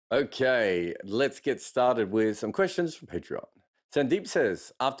Okay, let's get started with some questions from Patreon. Sandeep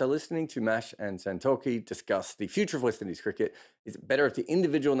says, after listening to Mash and Santoki discuss the future of West Indies cricket, is it better if the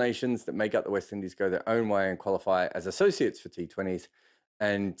individual nations that make up the West Indies go their own way and qualify as associates for T20s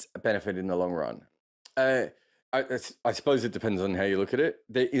and benefit in the long run? Uh, I suppose it depends on how you look at it.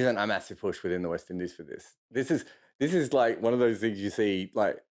 There isn't a massive push within the West Indies for this. This is like one of those things you see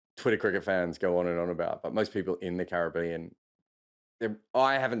like Twitter cricket fans go on and on about, but most people in the Caribbean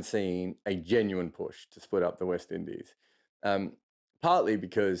I haven't seen a genuine push to split up the West Indies. Um, Partly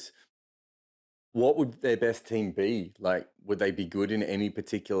because what would their best team be? Like, would they be good in any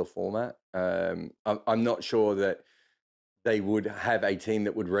particular format? I'm not sure that they would have a team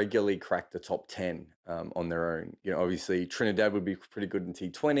that would regularly crack the top 10 on their own. You know, obviously Trinidad would be pretty good in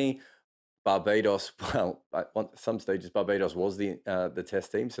T20. Barbados, well, at some stages, Barbados was the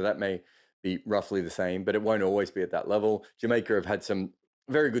test team, so that may be roughly the same, but it won't always be at that level. Jamaica have had some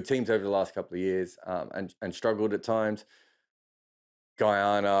very good teams over the last couple of years and struggled at times.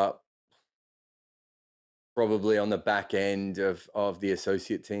 Guyana, probably on the back end of the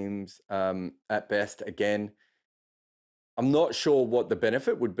associate teams at best. Again, I'm not sure what the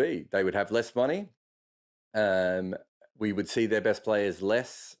benefit would be. They would have less money. We would see their best players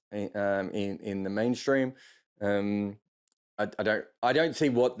less in the mainstream. I don't see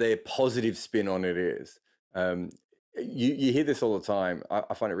what their positive spin on it is. You hear this all the time.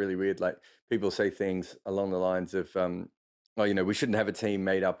 I find it really weird. Like people say things along the lines of, "Well, you know, we shouldn't have a team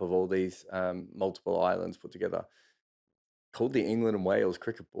made up of all these multiple islands put together." Called the England and Wales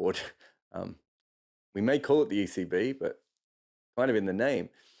Cricket Board. Um, we may call it the ECB, but kind of in the name.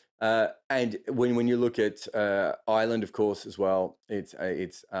 And when you look at Ireland, of course, as well, it's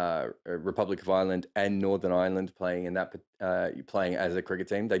Republic of Ireland and Northern Ireland playing in that playing as a cricket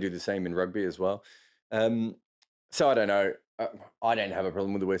team. They do the same in rugby as well. So I don't know. I don't have a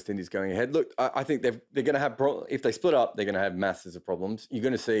problem with the West Indies going ahead. Look, I think they're going to have if they split up, they're going to have masses of problems. You're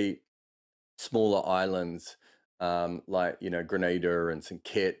going to see smaller islands like Grenada and St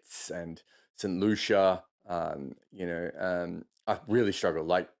Kitts and St Lucia. I really struggle.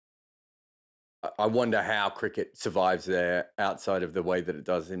 Like I wonder how cricket survives there outside of the way that it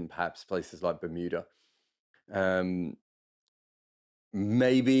does in perhaps places like Bermuda.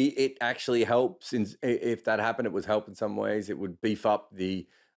 Maybe it actually helps. If that happened, it would help in some ways. It would beef up the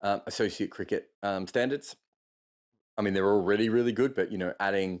associate cricket standards. I mean, they're already really good, but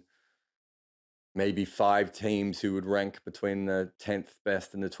adding maybe 5 teams who would rank between the 10th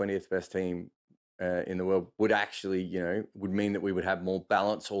best and the 20th best team in the world would actually, would mean that we would have more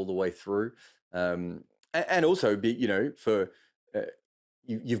balance all the way through. And also be, for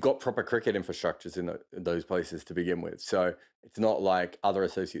you've got proper cricket infrastructures in those places to begin with. So it's not like other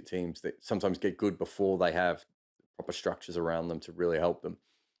associate teams that sometimes get good before they have proper structures around them to really help them.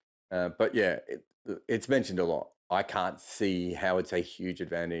 But yeah, it's mentioned a lot. I can't see how it's a huge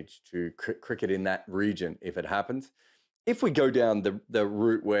advantage to cricket in that region if it happens. If we go down the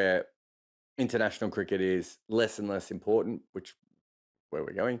route where international cricket is less and less important, which where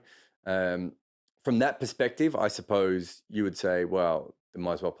we're going, from that perspective, I suppose you would say, well, they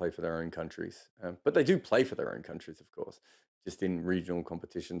might as well play for their own countries. But they do play for their own countries, of course, just in regional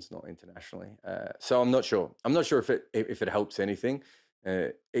competitions, not internationally. So I'm not sure. I'm not sure if it helps anything.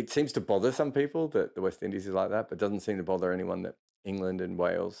 It seems to bother some people that the West Indies is like that, but doesn't seem to bother anyone that England and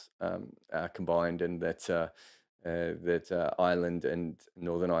Wales are combined and that Ireland and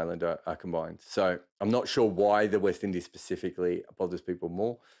Northern Ireland are combined. So I'm not sure why the West Indies specifically bothers people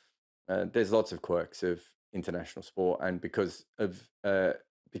more. There's lots of quirks of international sport, and because I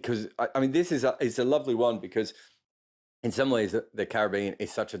mean this is a lovely one because in some ways the Caribbean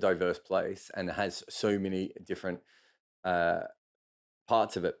is such a diverse place and has so many different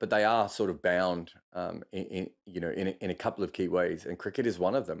parts of it, but they are sort of bound in a couple of key ways, and cricket is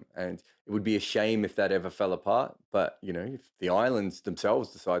one of them. And it would be a shame if that ever fell apart. But if the islands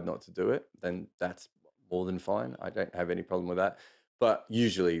themselves decide not to do it, then that's more than fine. I don't have any problem with that. But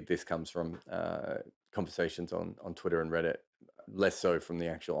usually this comes from conversations on Twitter and Reddit, less so from the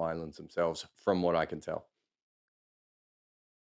actual islands themselves, from what I can tell.